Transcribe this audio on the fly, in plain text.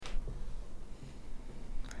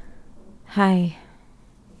Hi.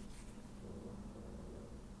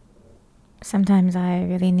 Sometimes I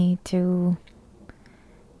really need to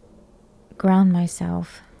ground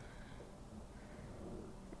myself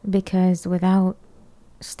because without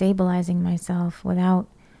stabilizing myself, without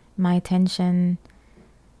my attention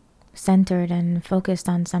centered and focused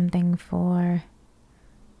on something for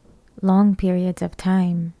long periods of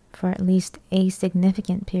time, for at least a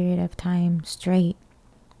significant period of time straight,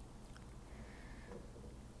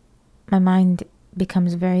 my mind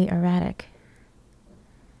becomes very erratic.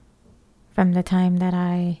 From the time that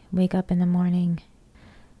I wake up in the morning,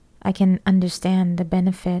 I can understand the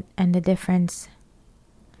benefit and the difference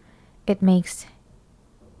it makes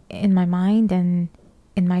in my mind and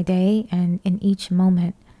in my day and in each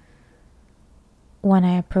moment when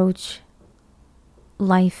I approach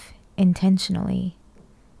life intentionally.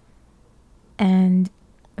 And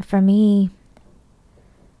for me,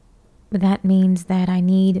 that means that I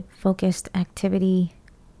need focused activity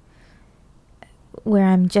where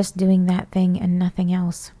I'm just doing that thing and nothing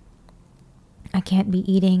else. I can't be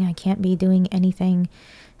eating, I can't be doing anything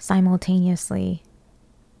simultaneously.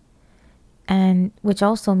 And which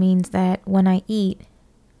also means that when I eat,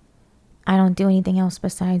 I don't do anything else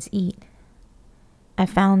besides eat. I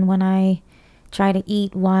found when I try to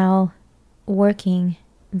eat while working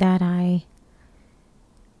that I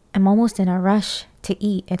am almost in a rush to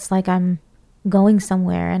eat. It's like I'm going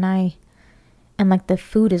somewhere and like the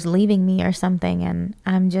food is leaving me or something, and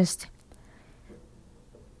and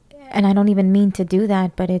I don't even mean to do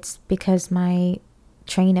that, but it's because my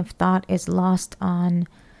train of thought is lost on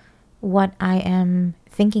what I am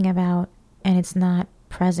thinking about, and it's not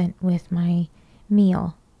present with my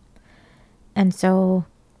meal. And so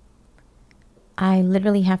I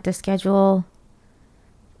literally have to schedule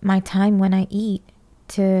my time when I eat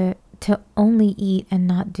to only eat and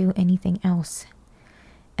not do anything else.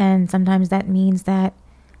 And sometimes that means that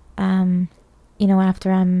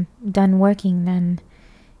after I'm done working, then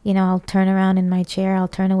I'll turn around in my chair, I'll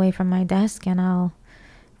turn away from my desk, and I'll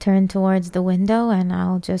turn towards the window, and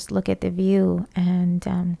I'll just look at the view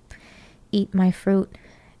and eat my fruit,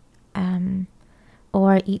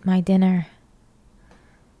 or eat my dinner.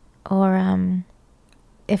 Or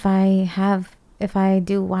if I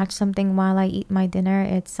do watch something while I eat my dinner,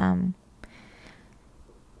 it's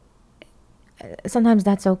sometimes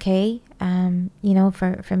that's okay,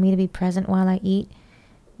 for me to be present while I eat.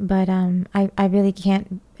 But I really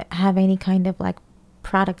can't have any kind of like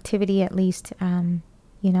productivity, at least,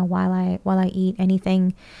 while I eat.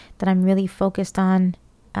 Anything that I'm really focused on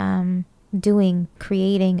doing,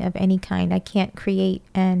 creating of any kind, I can't create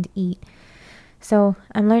and eat. So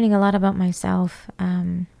I'm learning a lot about myself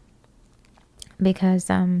because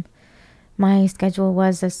my schedule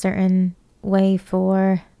was a certain way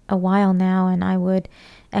for a while now, and I would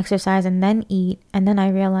exercise and then eat, and then I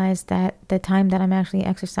realized that the time that I'm actually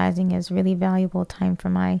exercising is really valuable time for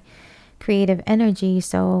my creative energy.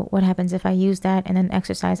 So what happens if I use that and then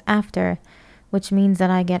exercise after, which means that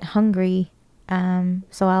I get hungry,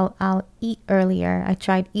 so I'll eat earlier. I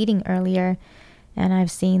tried eating earlier, and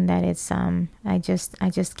I've seen that it's I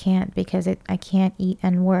just can't, because I can't eat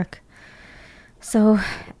and work. So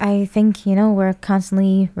I think, we're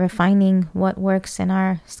constantly refining what works in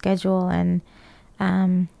our schedule, and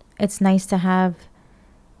it's nice to have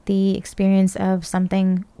the experience of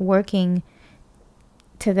something working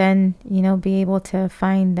to then, be able to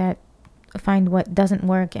find what doesn't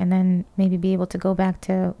work, and then maybe be able to go back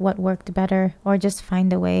to what worked better, or just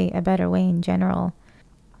find a better way in general.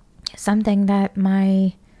 Something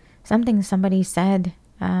somebody said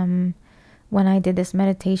when I did this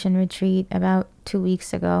meditation retreat about 2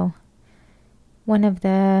 weeks ago. One of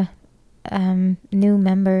the new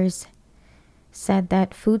members said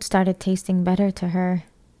that food started tasting better to her.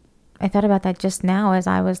 I thought about that just now as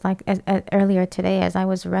I was earlier today, as I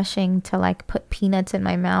was rushing to like put peanuts in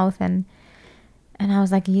my mouth, and I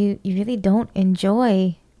was like, you really don't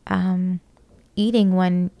enjoy eating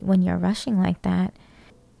when you're rushing like that.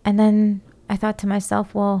 And then I thought to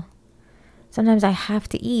myself, well, sometimes I have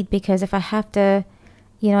to eat, because if I have to,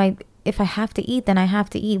 if I have to eat, then I have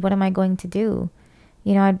to eat. What am I going to do?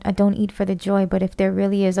 I don't eat for the joy, but if there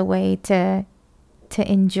really is a way to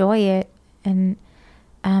enjoy it and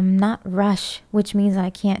not rush, which means I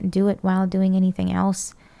can't do it while doing anything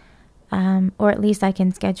else, or at least I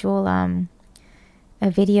can schedule a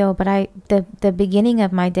video. But the beginning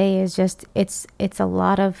of my day is just it's a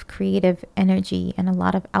lot of creative energy and a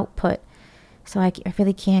lot of output, so I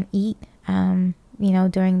really can't eat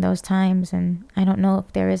during those times. And I don't know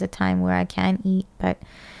if there is a time where I can eat, but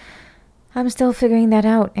I'm still figuring that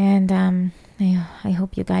out. And I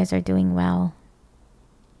hope you guys are doing well.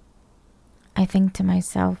 I think to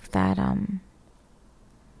myself that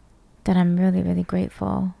that I'm really, really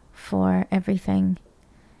grateful for everything.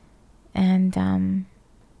 And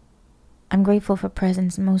I'm grateful for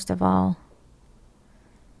presence most of all,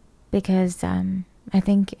 because I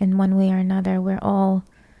think in one way or another we're all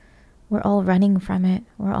running from it.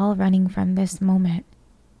 We're all running from this moment.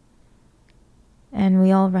 And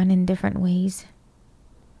we all run in different ways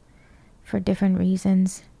for different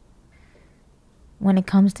reasons when it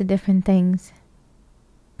comes to different things.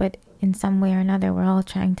 But in some way or another, we're all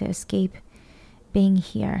trying to escape being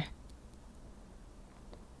here.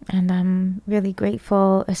 And I'm really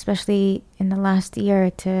grateful, especially in the last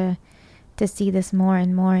year, to see this more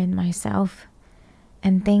and more in myself,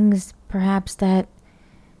 and things perhaps that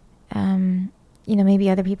maybe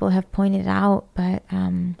other people have pointed out, but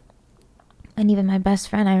and even my best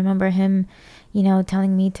friend, I remember him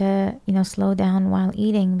telling me to slow down while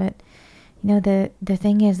eating. But the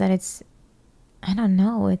thing is that I don't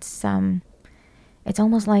know, it's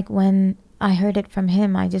almost like when I heard it from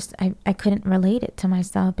him, I couldn't relate it to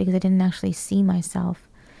myself because I didn't actually see myself.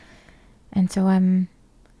 And so I'm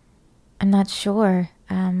not sure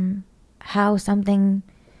how something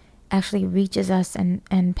actually reaches us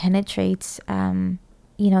and penetrates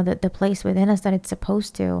the place within us that it's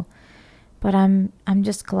supposed to. But I'm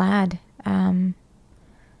just glad. I'm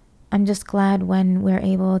just glad when we're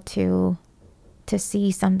able to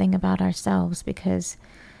see something about ourselves, because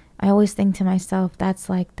I always think to myself that's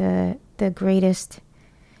like the greatest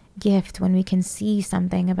gift, when we can see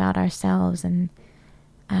something about ourselves. And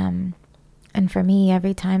for me,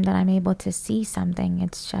 every time that I'm able to see something,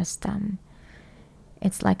 it's just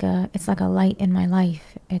it's like a light in my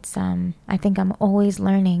life. It's I think I'm always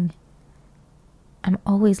learning,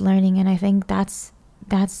 and I think that's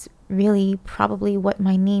really probably what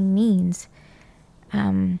my name means.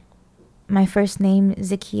 My first name,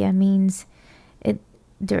 Zakia, means, it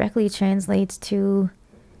directly translates to,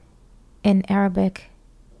 in Arabic,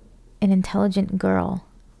 an intelligent girl.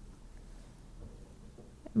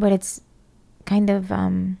 But it's kind of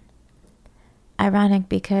ironic,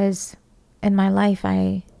 because in my life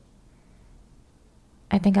I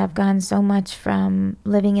think I've gone so much from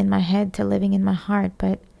living in my head to living in my heart.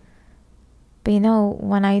 But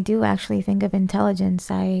when I do actually think of intelligence,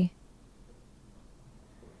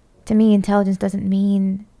 to me, intelligence doesn't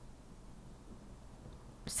mean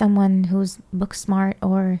someone who's book smart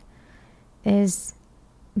or is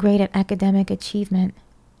great at academic achievement.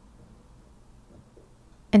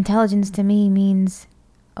 Intelligence to me means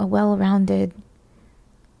a well-rounded,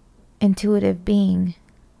 intuitive being,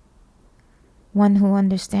 one who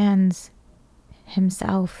understands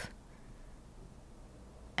himself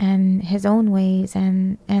and his own ways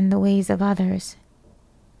and the ways of others.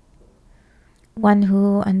 One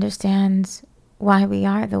who understands why we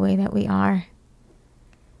are the way that we are.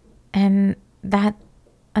 And that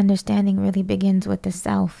understanding really begins with the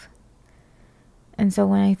self. And so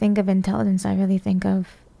when I think of intelligence, I really think of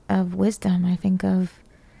wisdom. I think of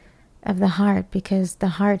the heart, because the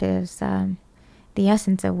heart is the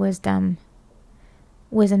essence of wisdom.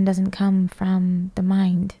 Wisdom doesn't come from the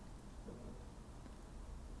mind.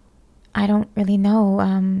 I don't really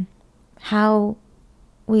know how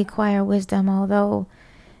we acquire wisdom, although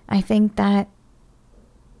I think that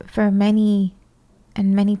for many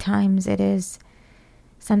times it is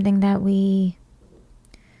something that we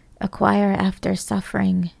acquire after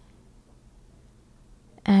suffering.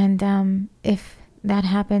 And if that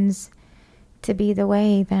happens to be the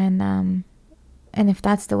way, then and if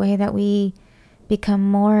that's the way that we become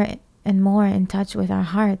more and more in touch with our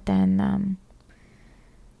heart, then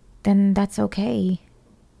that's okay.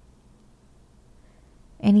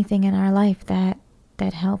 Anything in our life that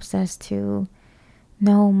helps us to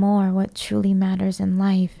know more what truly matters in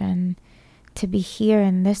life and to be here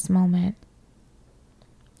in this moment.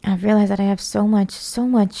 I've realized that I have so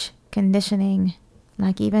much conditioning,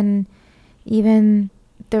 like even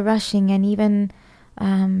the rushing and even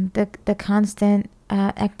the constant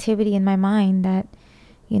activity in my mind that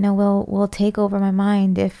will take over my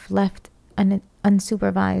mind if left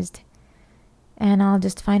unsupervised. And I'll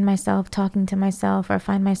just find myself talking to myself, or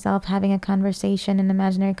find myself having a conversation, an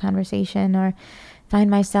imaginary conversation, or find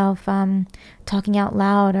myself talking out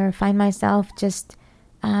loud, or find myself just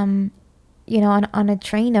on a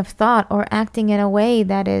train of thought, or acting in a way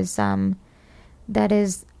that is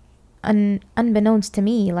unbeknownst to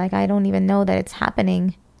me, like I don't even know that it's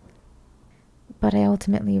happening. But I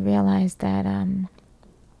ultimately realized that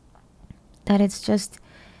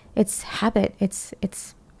it's habit.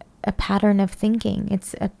 It's a pattern of thinking.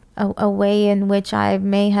 It's a way in which I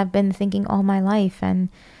may have been thinking all my life. And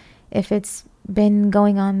if it's been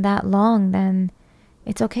going on that long, then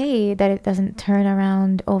it's okay that it doesn't turn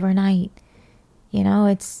around overnight. You know,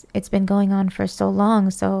 it's been going on for so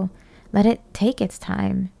long, so let it take its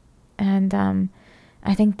time. And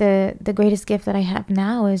I think the greatest gift that I have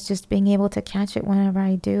now is just being able to catch it whenever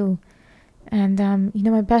I do. And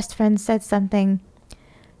my best friend said something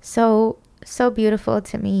so beautiful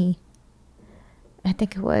to me. I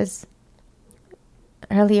think it was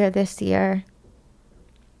earlier this year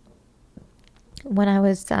when I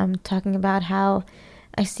was talking about how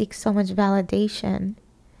I seek so much validation.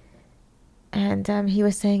 And he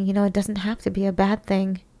was saying, it doesn't have to be a bad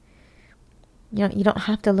thing. You don't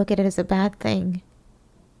have to look at it as a bad thing.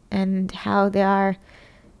 And how there are,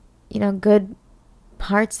 good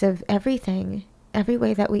parts of everything, every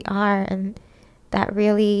way that we are. And that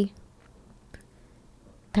really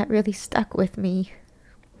stuck with me.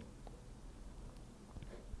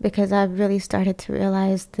 Because I've really started to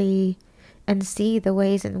realize and see the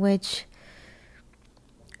ways in which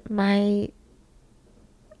my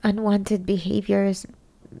unwanted behaviors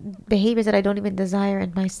that I don't even desire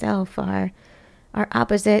in myself are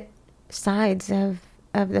opposite sides of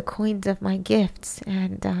the coins of my gifts.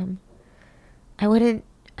 And I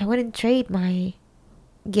wouldn't trade my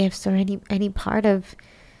gifts or any part of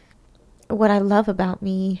what I love about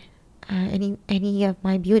me, any of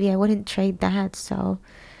my beauty. I wouldn't trade that. So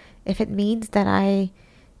if it means that I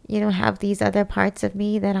have these other parts of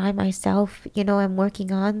me that I myself am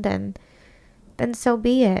working on, then so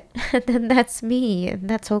be it. Then that's me, and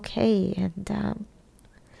that's okay. And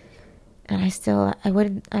I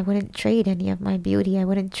wouldn't trade any of my beauty. I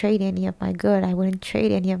wouldn't trade any of my good. I wouldn't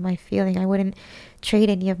trade any of my feeling. I wouldn't trade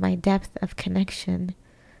any of my depth of connection.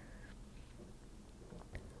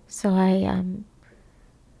 So I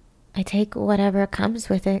take whatever comes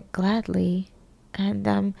with it gladly.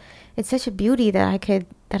 And it's such a beauty that I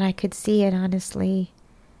could see it, honestly.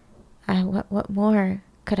 What more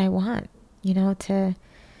could I want? To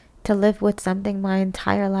live with something my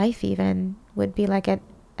entire life even would be like at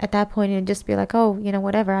that point it'd just be like, oh,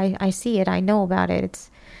 whatever, I see it, I know about it,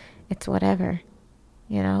 it's whatever,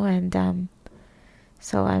 and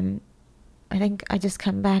so I think I just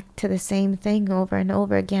come back to the same thing over and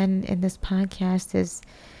over again in this podcast, is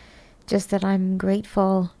just that I'm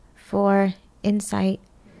grateful for insight.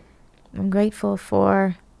 I'm grateful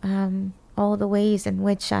for all the ways in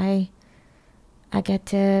which I get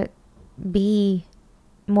to be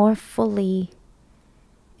more fully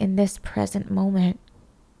in this present moment,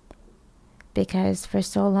 because for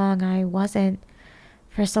so long I wasn't.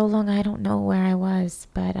 For so long I don't know where I was,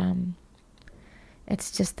 but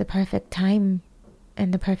it's just the perfect time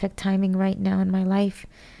and the perfect timing right now in my life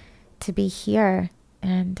to be here.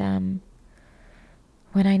 And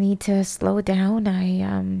when I need to slow down,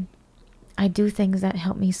 I do things that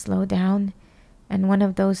help me slow down, and one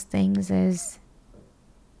of those things is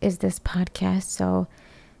this podcast. So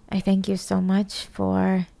I thank you so much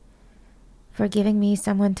for giving me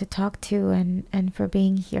someone to talk to, and for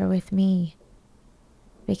being here with me,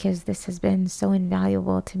 because this has been so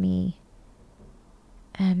invaluable to me.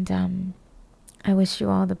 And I wish you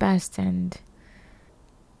all the best, and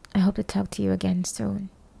I hope to talk to you again soon.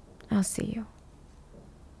 I'll see you.